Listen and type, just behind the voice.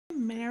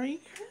Merry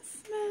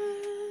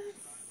Christmas.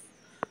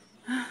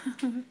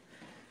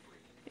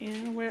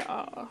 And we're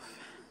off.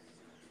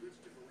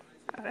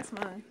 Oh, that's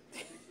mine.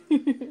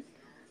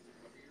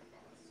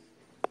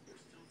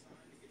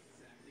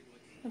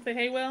 I'll say,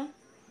 hey, Will.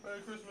 Merry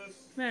Christmas.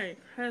 Merry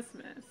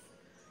Christmas.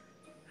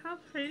 How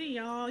pretty,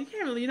 y'all. You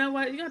can't really, you know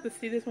what? You have to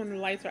see this when the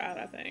lights are out,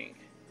 I think.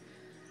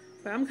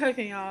 But I'm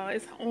cooking, y'all.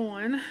 It's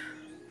on.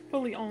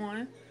 Fully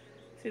on.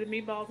 See the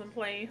meatballs in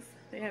place.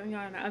 They haven't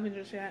gone in the oven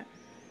just yet.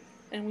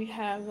 And we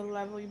have the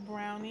lovely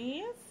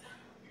brownies.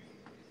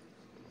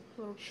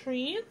 Little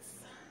treats.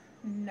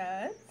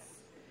 Nuts.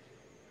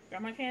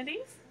 Got my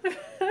candies.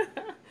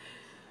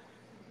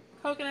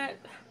 Coconut,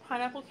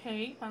 pineapple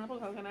cake, pineapple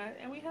coconut.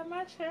 And we have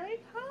my cherry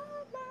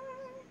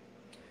cobbler.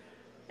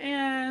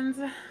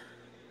 And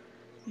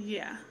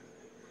yeah,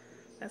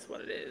 that's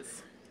what it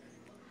is.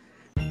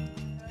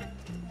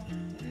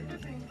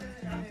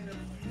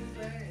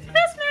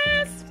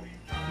 Christmas!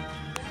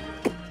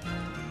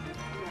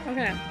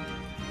 Okay.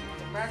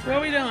 What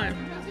are we doing?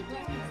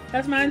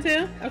 That's mine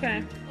too?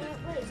 Okay.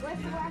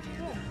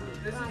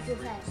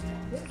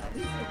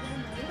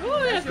 Oh,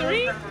 there's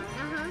three?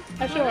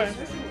 That's yours.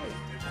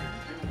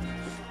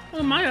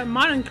 Oh,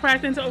 mine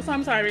cracked into, oh,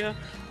 I'm sorry, Rita.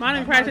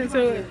 Mine cracked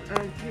into it.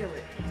 Unpeel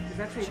it. Because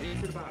I take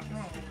it to the bottom.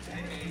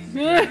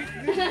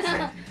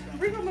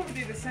 Rita Mother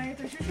did the same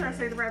thing. She was trying to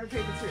say the rabbit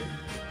paper too.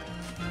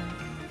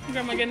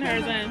 Grandma getting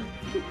hers in.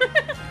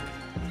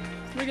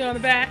 We go in the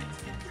back.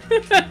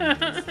 It's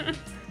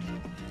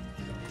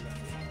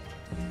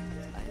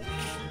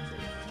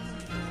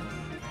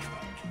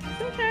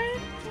okay.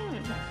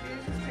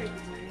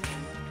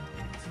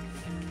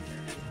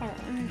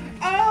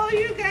 Oh,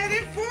 you got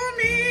it for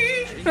me!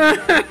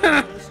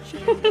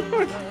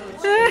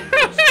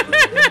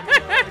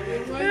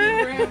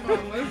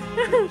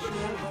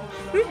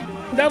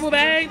 Double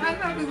bag. I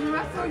know, because when I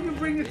saw you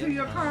bring it to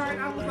your car,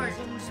 I was like,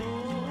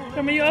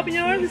 Come on, you open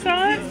yours, you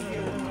saw it?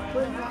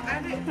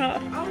 I didn't.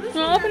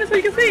 Well, open it so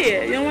you can see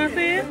it. You don't want to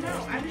see it? No,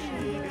 I didn't.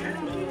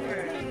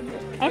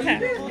 Okay.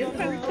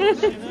 Okay.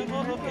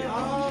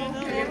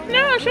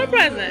 No, it's your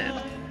present.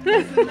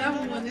 There's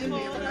another one in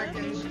there, but I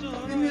can't.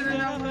 Isn't there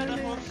another one in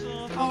there?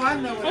 Oh, I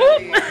know what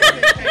it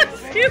is.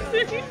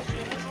 Excuse me.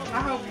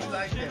 I hope you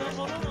like that.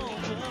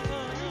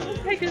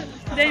 Take it,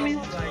 Damien.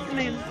 I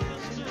mean,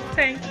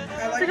 take.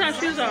 Take our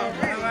shoes off.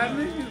 I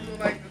knew you would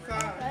like the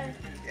car.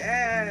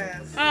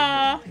 Yes.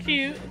 Aw,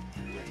 cute.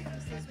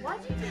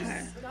 Why'd you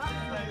just stop?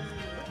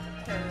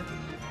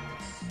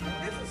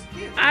 This is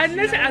cute. I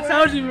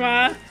told you,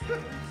 Ma.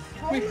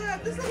 Hold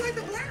up. This is like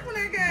the black one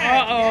I got.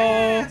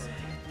 Uh-oh. Yes.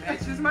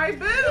 That's just my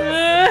boots.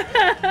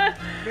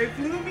 They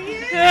flew me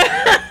in.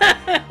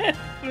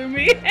 For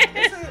me.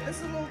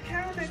 It's a little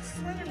cowneck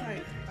sweater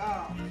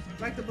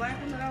like the black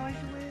one that I like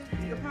to wear.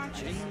 The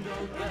ponchos.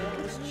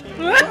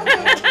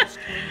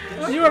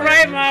 You were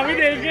right, Mom. We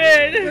did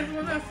good. Because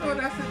when I saw it,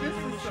 I said, this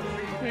is so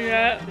real.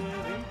 Yeah.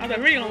 I thought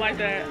really gonna like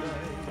that.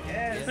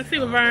 Yes. Let's see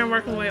what Vern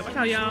working with. What's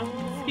up, y'all?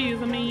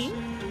 Excuse me. I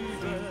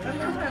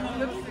love having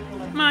lipstick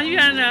on. Mom, you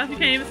got enough. You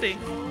can't even see.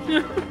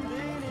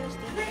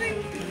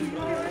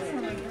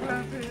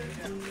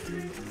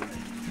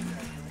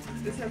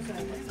 This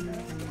upside down.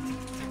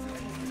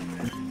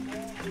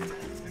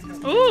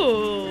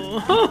 Ooh.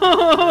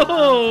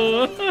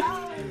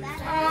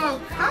 Oh,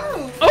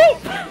 cold. Oh.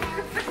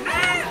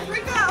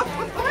 Wake up.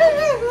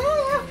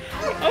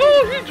 Oh,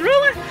 he's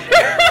drooling.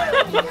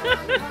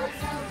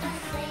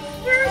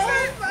 Where is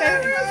it? Where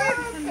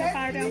is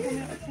Fire down from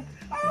it?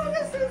 Oh,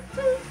 this is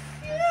too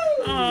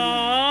cute.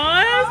 Aw,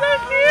 that's so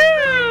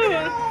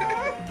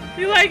cute.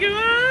 You like it,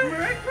 Mom?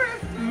 Merry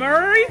Christmas.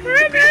 Merry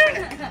Christmas.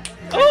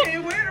 I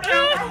can't wear it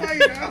around my way,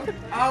 though.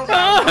 Oh,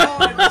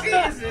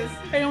 Jesus.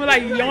 And we're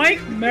like, yoink,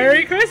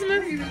 Merry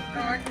Christmas. Oh,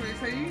 I can't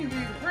say you didn't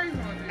leave the praise on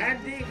it. I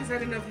did, because I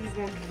didn't know if you was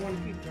going to want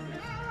to keep them.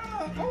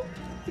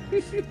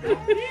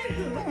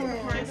 Oh,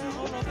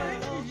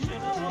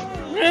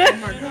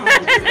 my God.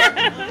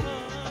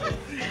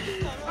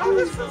 Oh,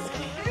 this is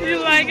cute. You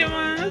like it,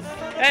 Mom?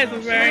 That's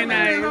very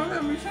nice. Don't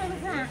let me show the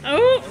front.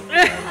 Oh,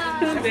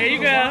 there you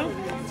go.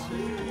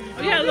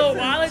 Oh, you got a little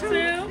wallet, too?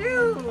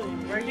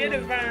 Cute. Get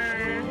it,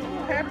 Vern.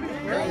 Happy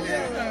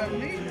birthday to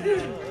me.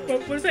 What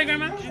did it say,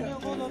 Grandma? No.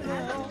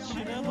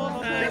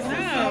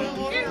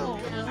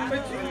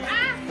 But I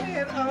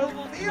had a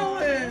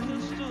feeling.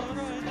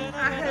 I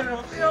had a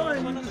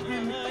feeling.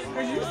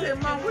 And you said,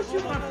 Mom, what you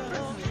want for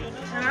Christmas?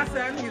 And I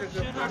said, I need a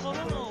good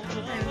popsicle.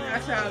 And I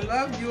said, I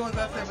love yours. I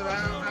said, but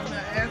I'm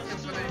not asking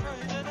for that.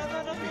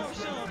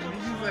 And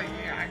you was like,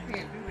 yeah, I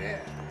can't do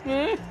that.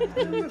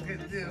 Look at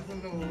this,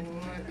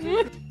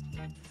 Lord.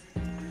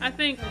 I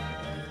think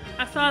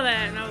I saw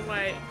that and I was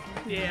like,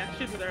 yeah,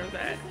 she deserves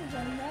that.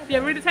 Yeah,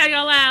 read the tag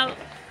out loud.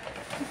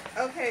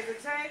 Okay, the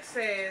tag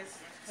says,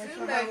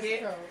 to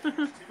Nugget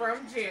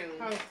from June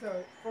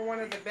for one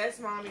of the best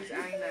mommies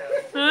I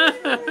know.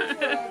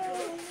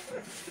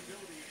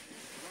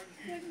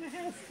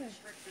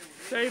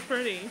 Very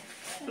pretty.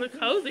 Look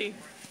cozy.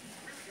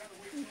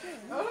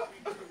 Oh,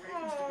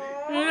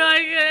 You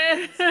like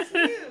it? that's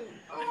cute.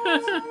 Oh,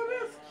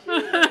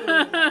 that's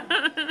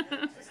cute.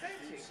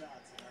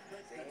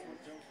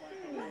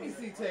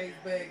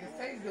 bag. It's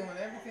Tate doing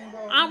everything.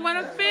 I'm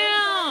gonna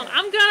film.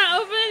 I'm gonna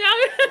open y'all.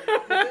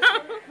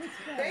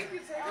 Thank you,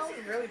 Tate. This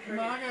is really pretty.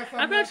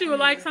 I thought you would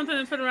like something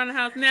to put around the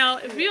house. Now,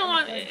 if you don't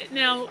want,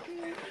 now,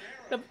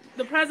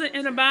 the present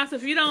in the box,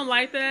 if you don't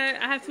like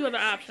that, I have 2 other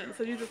options,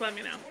 so you just let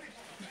me know.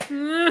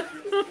 You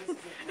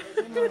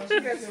got 2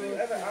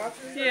 other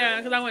options? Yeah,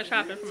 because I went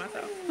shopping for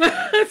myself.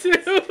 Too,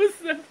 so.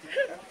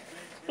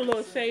 A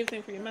little shave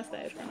thing for your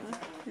mustache.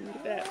 Look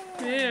at that.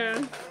 Yeah. Oh,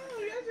 y'all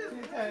just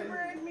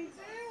remembered me too.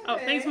 Oh,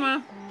 thanks,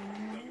 Mom.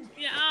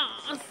 Yeah.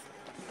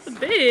 It's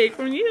big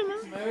from you,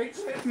 Mom. Merry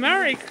Christmas.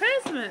 Merry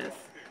Christmas.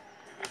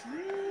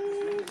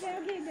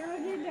 Doggy,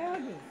 doggy,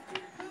 doggy.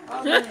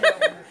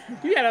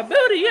 You got a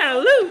booty, you got a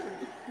loot.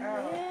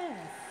 Yes.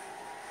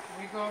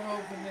 We gonna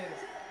open this.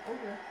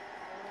 Okay.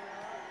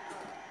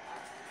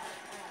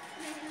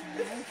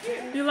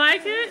 You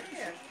like it?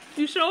 Yeah.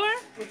 You sure?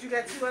 But you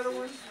got 2 other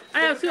ones? I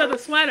have 2 other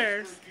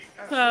sweaters.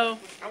 So,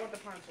 I want the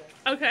poncho.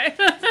 okay.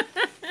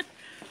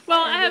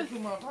 Well, I have To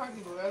my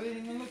pocketbook. I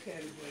didn't even look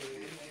at it.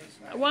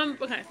 But one.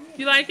 Okay.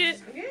 You like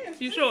it? Yeah.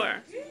 You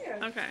sure?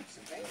 Yeah. Okay.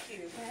 Thank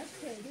you. That's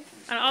pretty.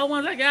 Out of all the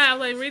ones I got, I was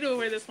like, Rita will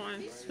wear this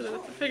one.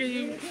 So I figure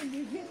you.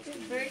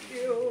 Thank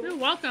you. You're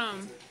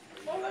welcome.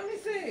 Oh, let me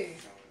see.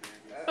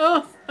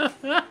 Oh. First,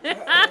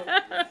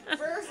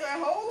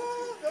 hold on.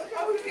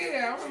 Oh,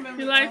 yeah, I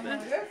remember. You like that?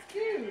 that? That's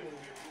cute.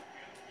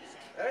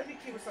 That'd be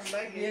cute with some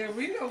leggings. Yeah,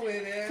 we know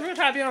where We're that. gonna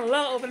try to be on the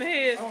low, open the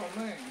head. Oh,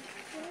 man.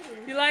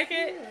 You like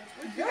it?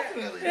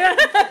 Definitely. Yeah.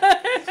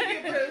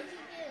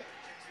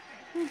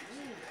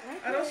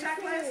 Are those shot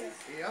glasses?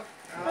 Yep.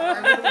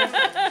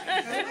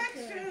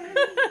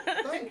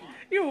 Thank you.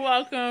 You're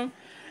welcome.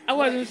 I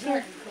wasn't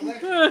sure.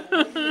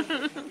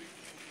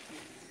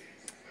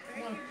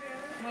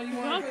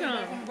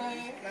 Welcome.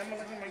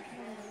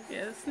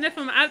 Yeah, sniff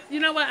them. You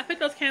know what? I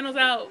picked those candles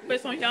out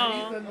based on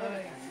y'all.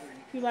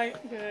 You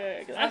like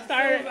good? 'Cause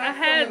I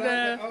had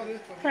the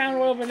Crown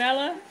Royal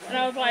Vanilla, and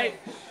I was like,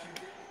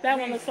 that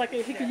one looks like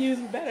he could use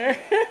it better.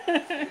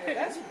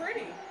 That's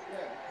pretty.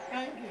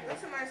 Thank you.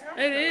 That's a nice house.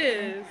 It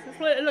is.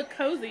 It look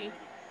cozy.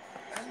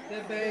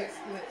 That bag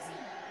splits.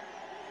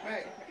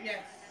 Right.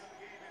 Yes.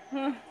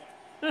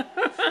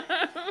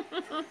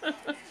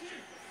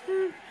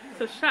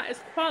 The shot is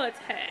quality.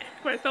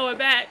 We're throw it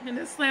back and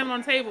just slam it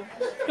on the table.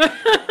 I'm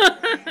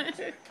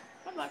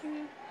blocking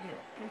you.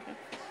 Okay.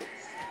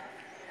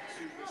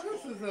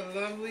 This is a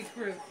lovely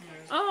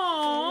Christmas.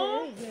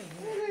 Oh. It is.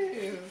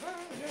 I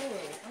enjoy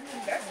it.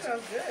 That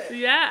smells good.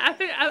 Yeah, I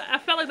think I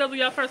felt like those were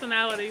your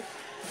personalities.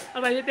 I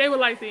was like, they would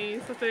like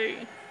these. What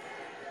you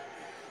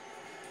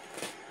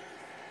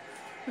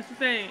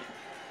think?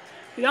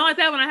 You don't like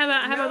that one? I have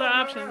No, other no,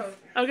 options.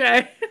 no.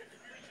 Okay.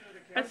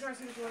 I'm trying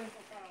to see which one.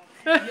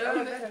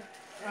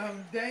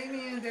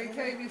 Damien,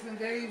 Datavius, and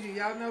Deja,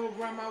 y'all know what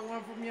Grandma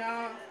want from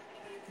y'all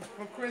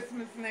for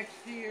Christmas next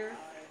year?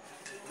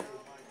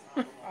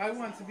 I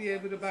want to be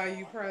able to buy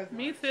you presents.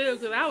 Me too,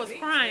 because I was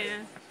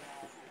crying.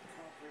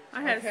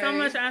 I had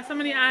so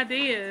many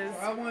ideas.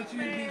 I want you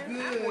to be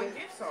good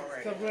Gifts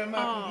already. so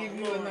Grandma can give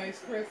you Lord. a nice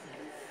Christmas.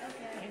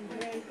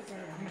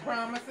 You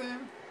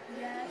promising?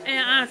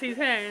 And Auntie's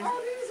hair.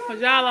 Because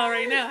y'all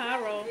already know how I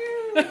roll.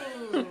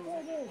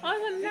 Oh,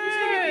 the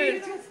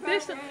nerds.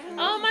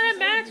 Oh, my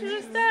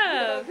bachelor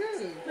stuff.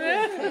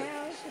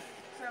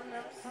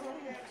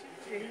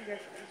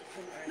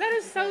 That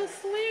is so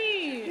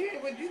sweet. Yeah,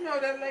 but you know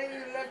that lady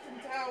that left them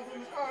towels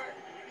in the car?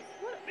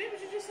 What? Maybe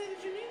you just said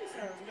that you needed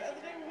some the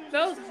other day when we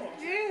Those. was at the store.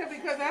 Yeah,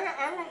 because I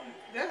don't,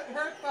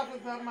 her stuff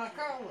is not my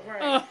color.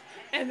 Right. Oh,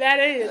 and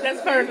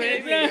that's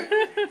perfect.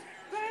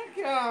 Thank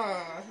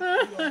y'all.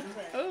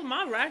 Oh,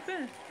 my right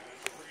there.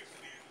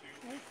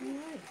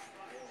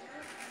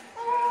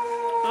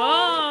 Oh,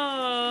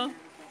 Oh.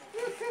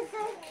 this is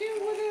so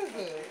cute. What is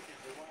it?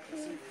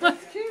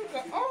 It's cute.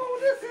 Oh,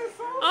 this is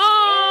so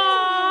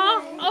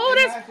Oh, oh,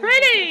 that's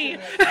pretty.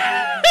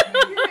 Yeah,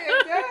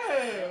 it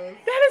does.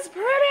 That is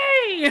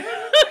pretty. Yeah,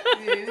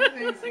 this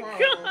thing's small.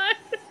 God.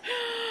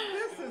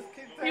 This is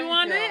cute. Thank You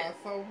want y'all it?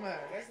 so much.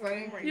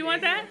 Thank You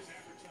want that?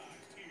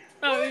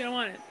 Oh, you don't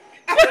want it.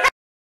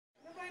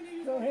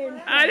 Go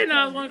ahead. I didn't know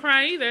I was going to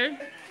cry either.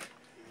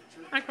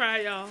 I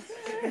cried, y'all.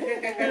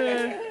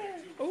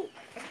 Oh.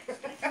 What's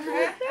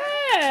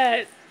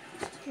that?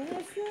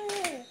 What's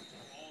that?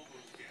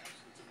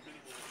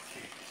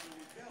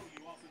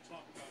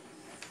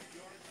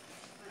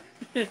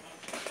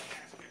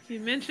 You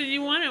mentioned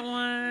you wanted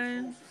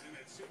one.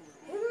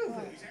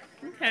 What is it?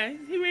 Okay,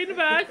 he read the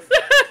box.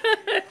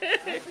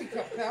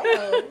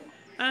 Hello.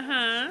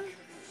 Uh-huh.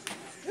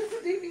 This is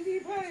a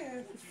DVD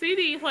player.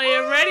 CD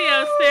player,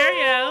 radio,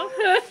 stereo,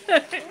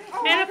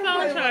 and a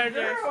phone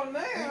charger. Girl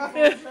now.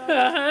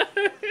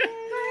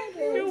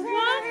 You're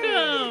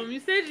welcome. You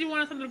said you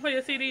wanted something to put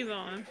your CDs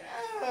on.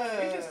 We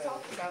just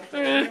talked about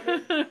that.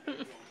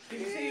 Did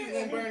you say you were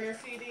going to burn your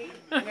CD?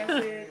 And I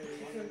said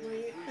you couldn't play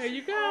it? There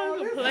you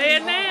go. Play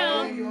it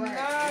now.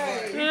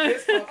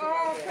 Nice.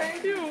 Oh,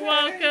 thank you. You're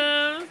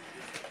welcome.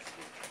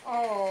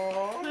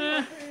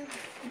 Oh.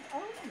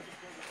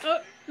 Oh,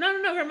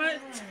 no, Grandma.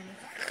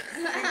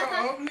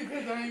 Open it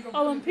 'cause I ain't gonna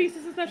All put them it-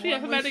 pieces and stuff she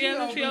had put back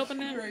together. She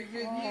opened opened it. straight,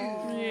 good use.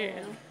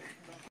 Yeah.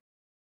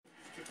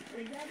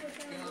 You got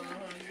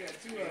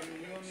two of them.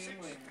 You don't need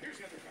one.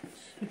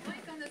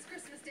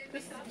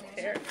 This is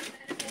terrible.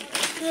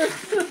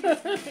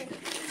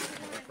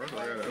 First I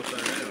got it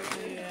upside down.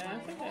 Yeah,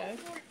 okay.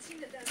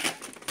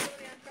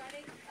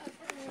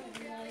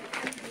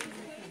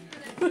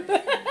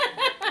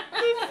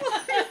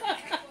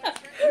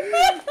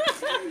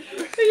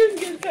 You can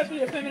get in touch with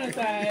your feminine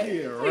side.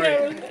 Yeah,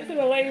 right. It's a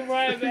lady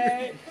right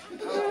back.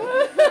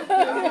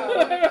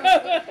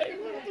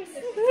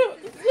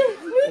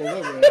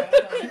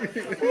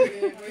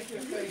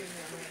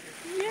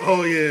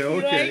 Oh yeah,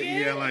 like okay, it?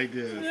 yeah, I like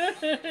this.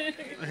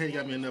 I think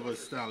got me another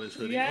stylish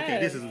hoodie. Yes. Okay,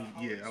 this is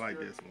I like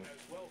this one.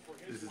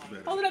 This is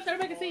better. Hold it up so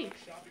everybody can see.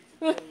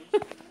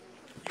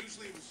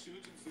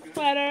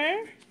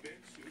 Sweater.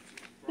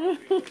 Oh,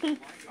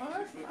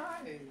 that's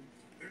nice.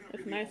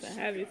 It's nice and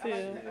heavy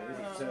too.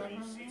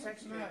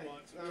 That's nice.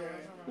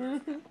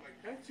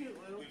 That's cute,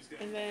 little.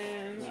 And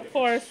then, of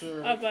course,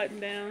 a button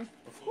down.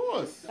 Of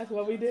course. That's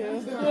what we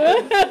do.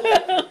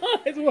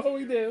 It's what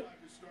we do.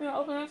 You want to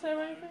open up to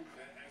everything?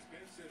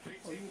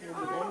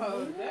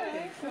 Oh,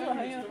 dang. Oh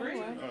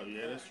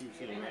yeah, that's true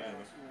too.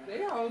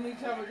 They holding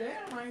each other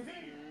down, ain't they?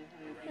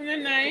 And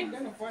then nice.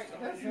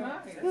 That's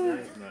nice.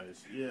 That's nice.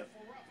 Yeah,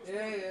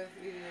 Yes,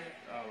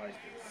 I like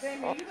this.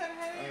 Damien, you gotta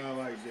have it. I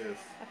like this.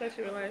 I thought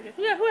you would like it.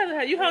 Yeah, who has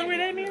it? You hungry,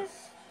 Damien? This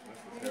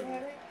is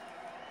heavy.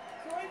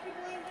 So why you keep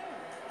laying down?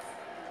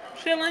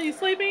 Chilling? You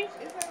sleeping?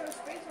 Is that a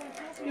space on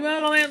top of You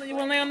want to lay? You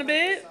want to lay on the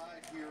bed?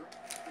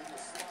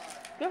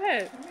 Go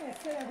ahead. You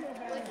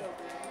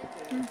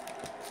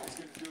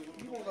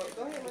wanna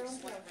go ahead, lay on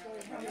top. Go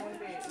ahead, lay on the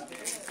bed.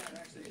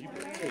 You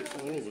put it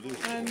all over this.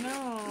 I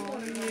know.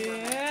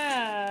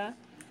 Yeah.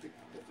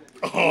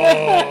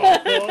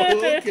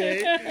 Oh, okay.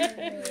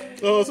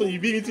 Oh, so you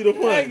beat me to the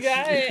punch. I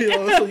got it.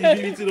 Oh, so you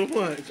beat me to the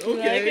punch. You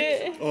Okay. like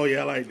it? Oh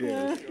yeah, I like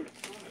this.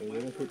 Oh,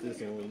 let me put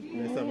this on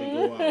next time we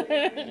go out.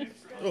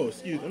 Oh,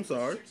 excuse me. I'm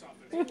sorry.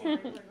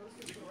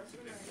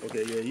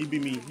 Okay, yeah, you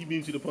beat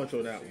me to the punch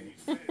on that one.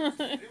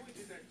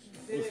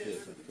 What's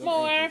this?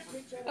 More.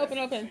 Open.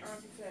 I want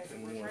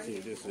to see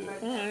what this is.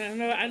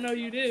 I know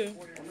you do.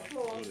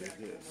 What is this?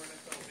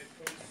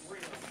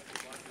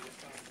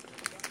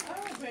 I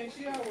don't think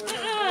she always.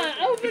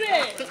 Open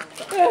it.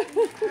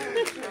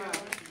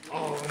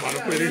 Oh, I'm about to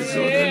play this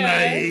joint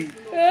tonight.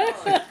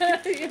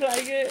 You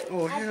like it?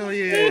 Oh, hell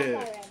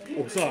yeah.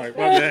 Oh, sorry, my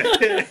bad.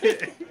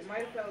 It might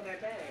have fell in that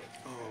bag.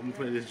 Oh, I'm gonna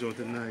play this joint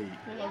tonight.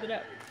 Hold it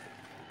up.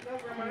 No,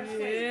 Grandma, it's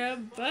Yeah,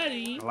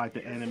 buddy. I like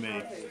the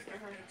anime.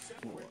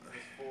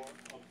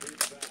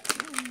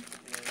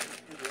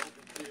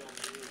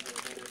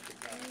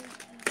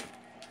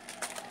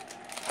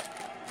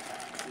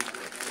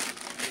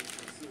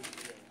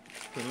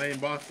 The lame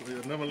box,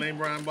 another lame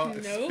Brian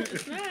box. Nope,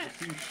 it's not.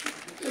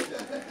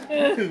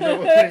 Another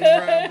lame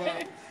Brian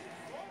box.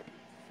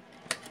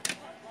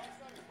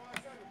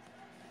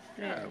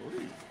 Yeah.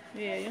 Golly.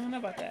 Yeah, you don't know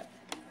about that.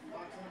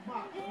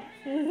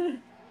 Oh,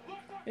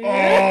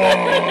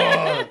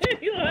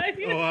 You like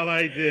it? oh, I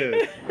like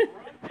this.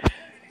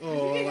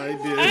 Oh, I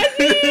like this.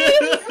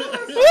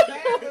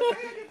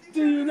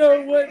 Do you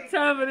know what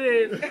time it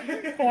is?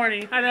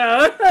 Corny. I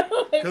know.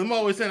 Because I'm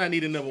always saying I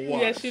need another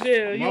watch. Yes, you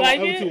do. You My like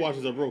other it? two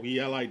watches are broken.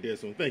 Yeah, I like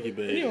this one. Thank you,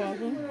 babe. You're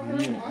welcome.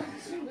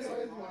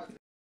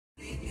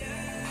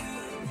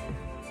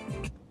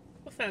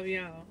 What's up,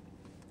 y'all?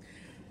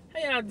 How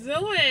y'all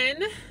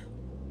doing?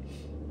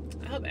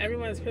 I hope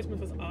everyone's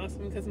Christmas was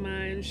awesome because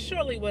mine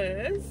surely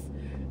was.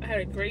 I had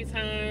a great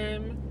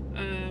time.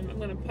 I'm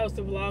going to post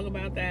a vlog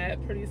about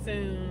that pretty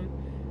soon.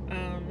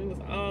 It was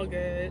all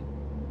good.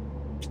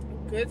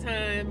 Good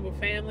time with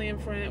family and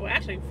friends. Well,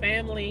 actually,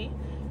 family,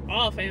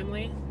 all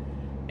family,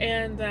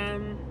 and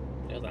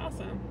it was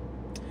awesome.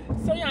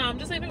 So yeah, I'm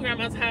just leaving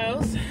Grandma's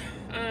house.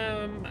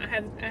 I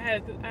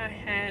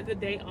had the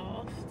day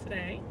off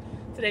today.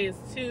 Today is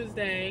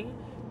Tuesday,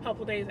 a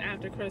couple days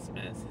after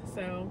Christmas.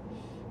 So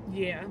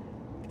yeah,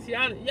 so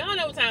y'all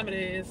know what time it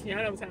is.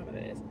 Y'all know what time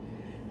it is.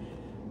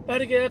 About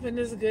to get up in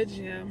this good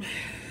gym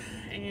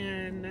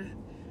and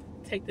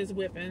take this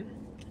whipping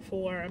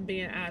for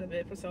being out of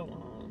it for so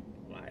long.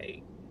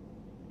 Like,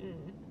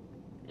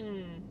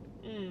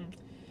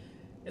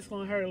 it's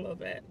gonna hurt a little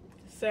bit.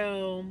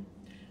 So,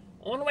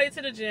 on the way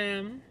to the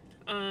gym,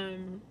 I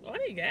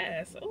need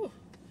gas. Oh,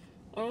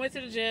 on the way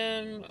to the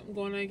gym, I'm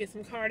gonna get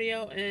some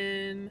cardio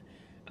and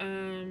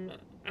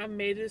I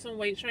may do some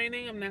weight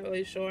training. I'm not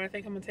really sure. I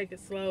think I'm gonna take it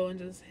slow and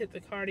just hit the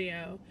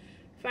cardio.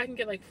 If I can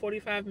get like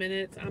 45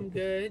 minutes, I'm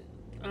good.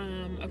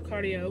 Of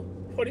cardio,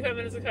 45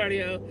 minutes of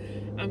cardio,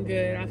 I'm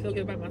good. I feel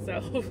good about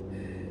myself.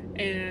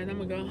 And I'm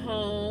gonna go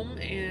home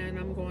and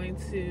I'm going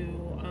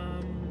to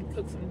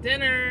cook some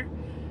dinner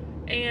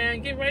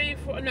and get ready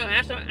for,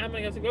 actually I'm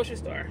gonna go to the grocery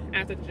store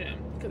after the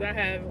gym because I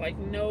have like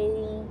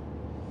no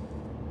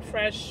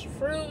fresh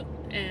fruit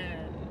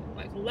and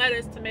like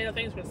lettuce, tomato,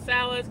 things for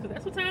salads because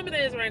that's what time it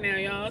is right now,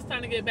 y'all. It's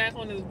time to get back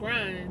on this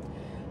grind.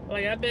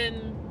 Like I've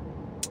been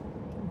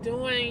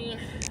doing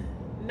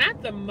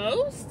not the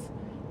most,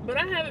 but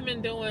I haven't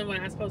been doing what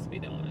I'm supposed to be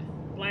doing.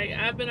 Like,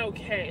 I've been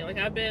okay. Like,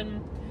 I've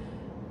been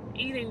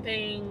eating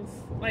things.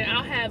 Like,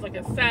 I'll have like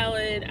a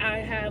salad. I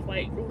have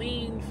like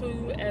lean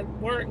food at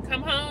work.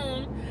 Come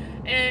home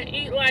and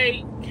eat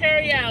like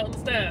carry out and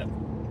stuff.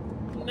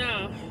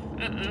 No,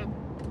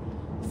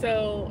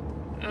 So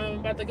I'm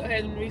about to go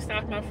ahead and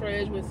restock my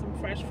fridge with some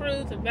fresh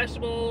fruits and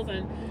vegetables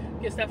and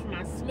get stuff for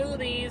my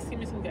smoothies. Give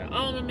me some good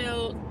almond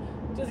milk.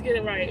 Just get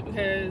it right,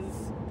 because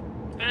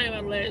I ain't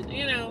gonna let,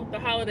 the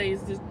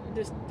holidays I'm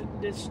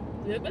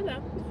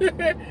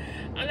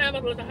not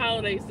about to let the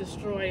holidays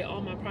destroy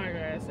all my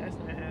progress. That's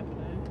not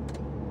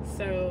happening.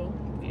 So,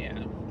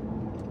 yeah.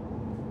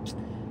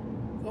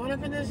 Going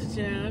up in this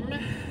gym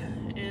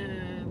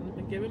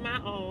and giving my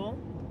all.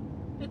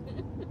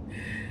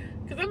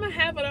 Because I'm going to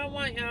have what I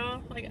want,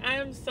 y'all. Like, I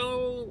am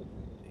so,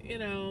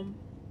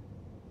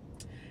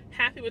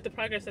 happy with the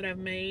progress that I've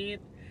made.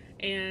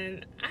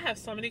 And I have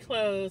so many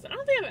clothes. I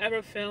don't think I've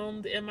ever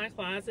filmed in my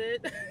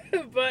closet.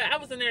 But I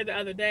was in there the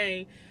other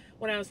day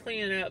when I was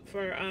cleaning up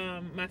for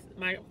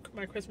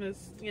my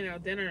Christmas,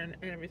 dinner and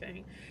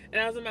everything.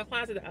 And I was in my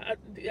closet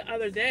the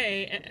other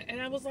day.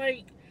 And I was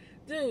like,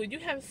 dude, you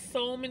have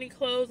so many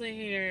clothes in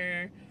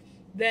here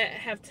that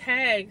have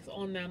tags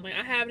on them. Like,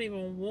 I haven't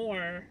even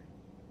worn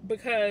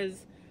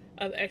because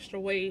of extra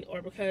weight,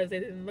 or because they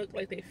didn't look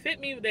like they fit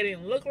me, they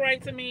didn't look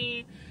right to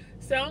me.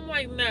 So I'm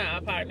like,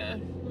 nah, partner,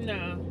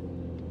 nah.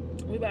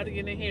 We about to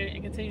get in here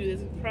and continue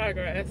this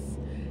progress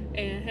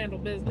and handle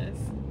business.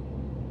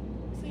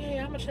 So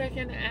yeah, I'm gonna check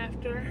in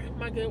after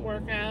my good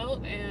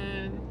workout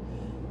and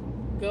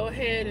go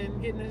ahead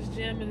and get in this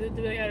gym and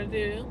do what I gotta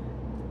do.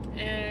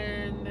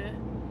 And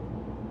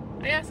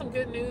I got some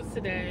good news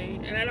today,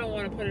 and I don't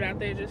want to put it out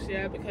there just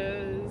yet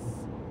because,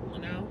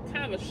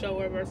 kind of a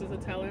shower versus a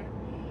teller.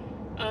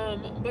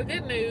 But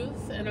good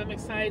news, and I'm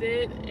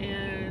excited,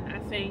 and I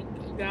think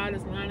God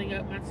is lining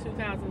up my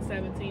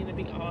 2017 to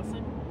be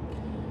awesome.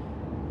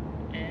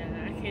 And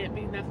I can't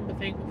be nothing but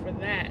thankful for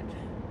that.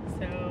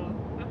 So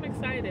I'm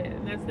excited,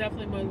 and that's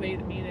definitely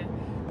motivated me to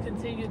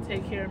continue to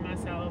take care of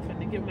myself and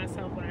to give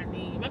myself what I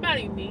need. My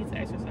body needs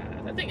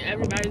exercise. I think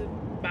everybody's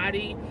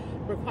body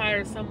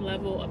requires some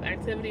level of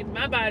activity.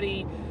 My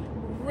body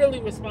really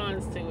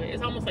responds to it.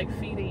 It's almost like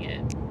feeding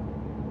it.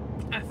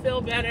 I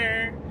feel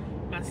better.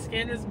 My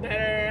skin is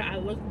better. I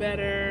look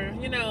better.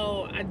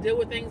 I deal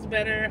with things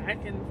better. I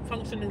can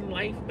function in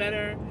life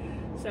better.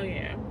 So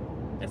yeah,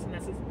 that's a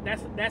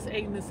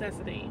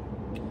necessity.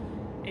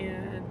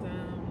 And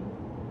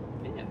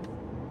yeah, so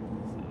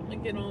I'm gonna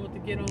get on with the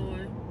get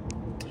on.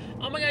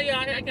 Oh my god, y'all!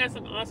 I got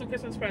some awesome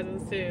Christmas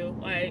presents too.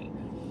 Like,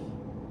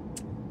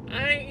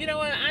 I ain't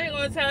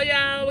gonna tell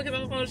y'all because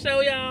I'm just gonna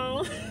show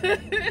y'all.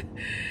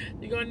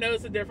 You're gonna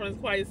notice the difference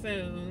quite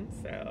soon.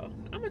 So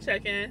I'm gonna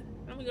check in.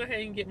 I'm gonna go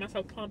ahead and get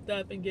myself pumped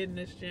up and get in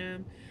this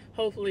gym.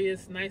 Hopefully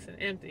it's nice and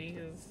empty,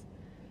 because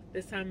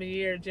this time of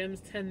year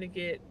gyms tend to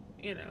get,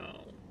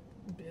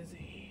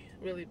 busy,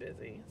 really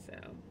busy. So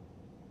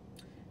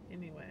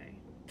anyway,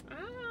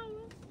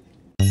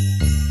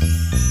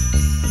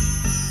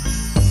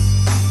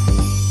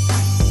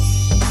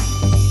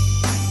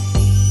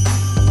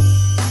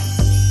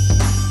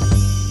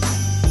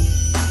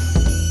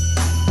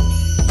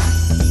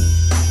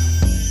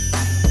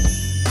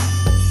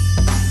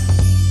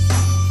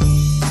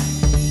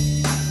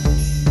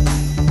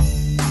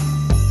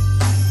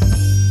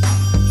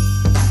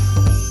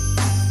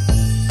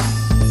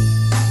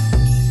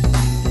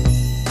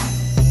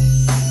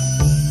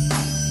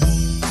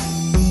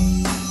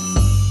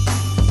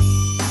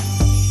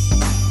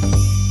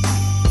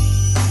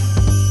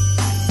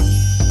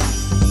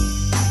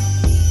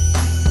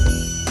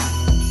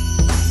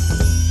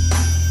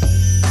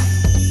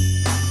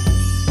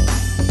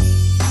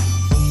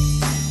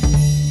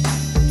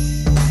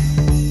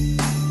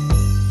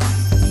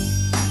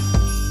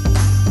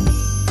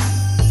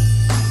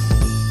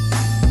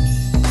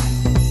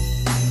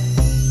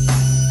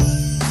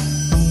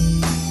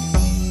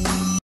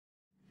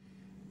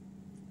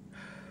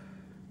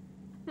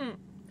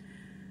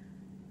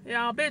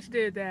 y'all, bitch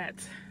did that.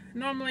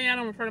 Normally I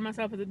don't refer to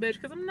myself as a bitch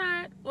because I'm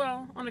not.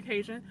 Well, on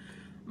occasion.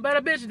 But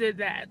a bitch did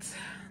that.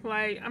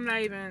 Like,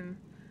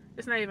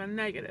 it's not even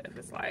negative.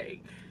 It's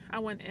like, I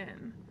went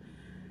in.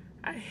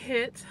 I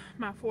hit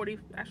my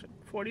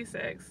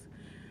 46.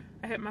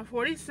 I hit my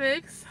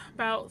 46,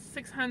 about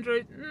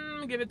 600,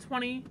 give it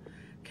 20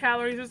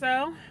 calories or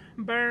so.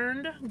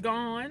 Burned,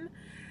 gone.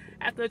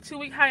 After a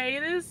 2-week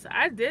hiatus,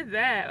 I did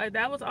that. Like,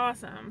 that was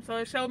awesome. So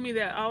it showed me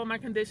that all of my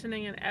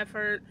conditioning and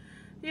effort,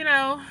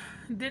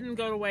 didn't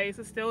go to waste.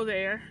 It's still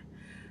there.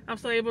 I'm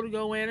still able to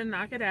go in and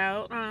knock it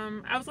out.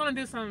 I was going to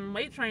do some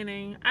weight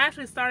training. I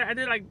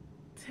did like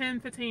 10,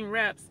 15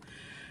 reps.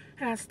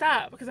 And I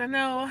stopped because I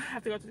know I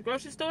have to go to the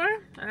grocery store,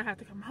 and I have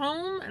to come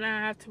home, and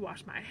I have to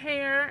wash my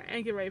hair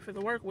and get ready for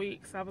the work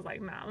week. So I was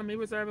like, nah, let me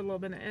reserve a little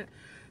bit of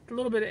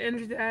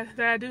energy that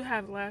I do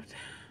have left.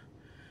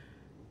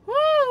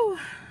 Woo!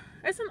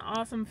 It's an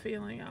awesome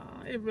feeling,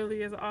 y'all. It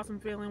really is an awesome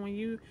feeling when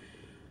you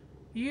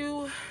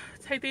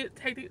take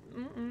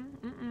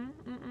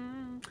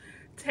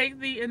take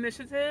the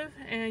initiative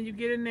and you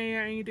get in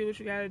there and you do what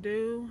you gotta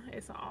do,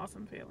 it's an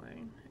awesome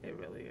feeling. It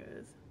really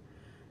is.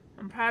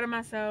 I'm proud of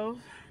myself.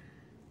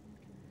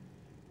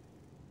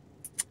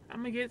 I'm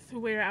gonna get to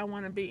where I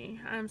want to be.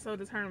 I'm so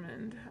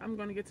determined. I'm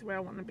gonna get to where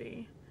I want to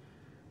be.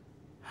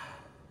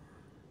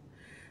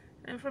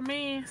 And for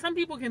me, some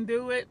people can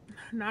do it,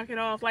 knock it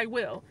off, like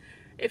Will.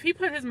 If he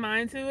put his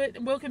mind to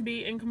it, Will can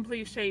be in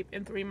complete shape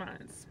in 3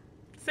 months.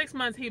 6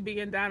 months, he'd be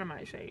in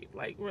dynamite shape.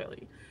 Like,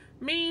 really.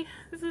 Me,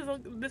 this is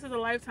a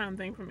lifetime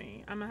thing for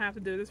me. I'm gonna have to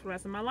do this for the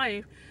rest of my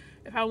life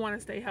if I want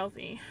to stay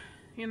healthy.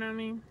 You know what I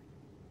mean?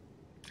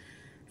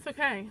 It's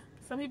okay.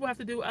 Some people have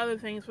to do other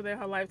things for their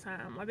whole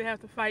lifetime. Like, they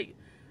have to fight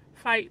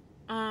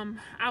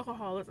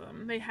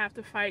alcoholism. They have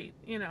to fight,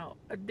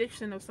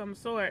 addiction of some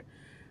sort.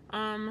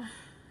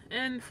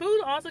 And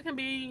food also can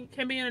be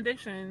an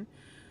addiction.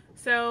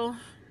 So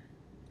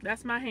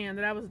that's my hand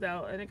that I was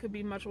dealt, and it could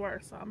be much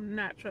worse. So I'm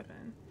not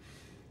tripping.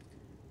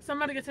 So I'm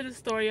about to get to the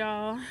store,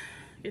 y'all.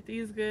 Get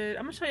these good.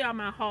 I'm gonna show y'all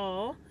my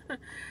haul.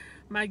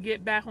 My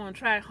get back on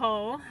track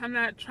haul. I'm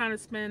not trying to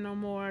spend no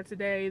more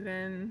today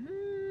than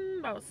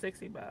about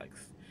 $60.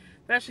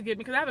 That should get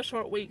me, because I have a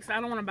short week, so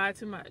I don't want to buy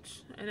too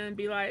much and then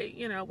be like,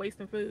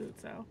 wasting food.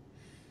 So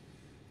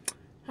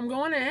I'm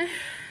going in,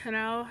 and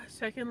I'll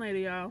check in later,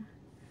 y'all.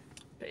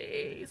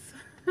 Peace.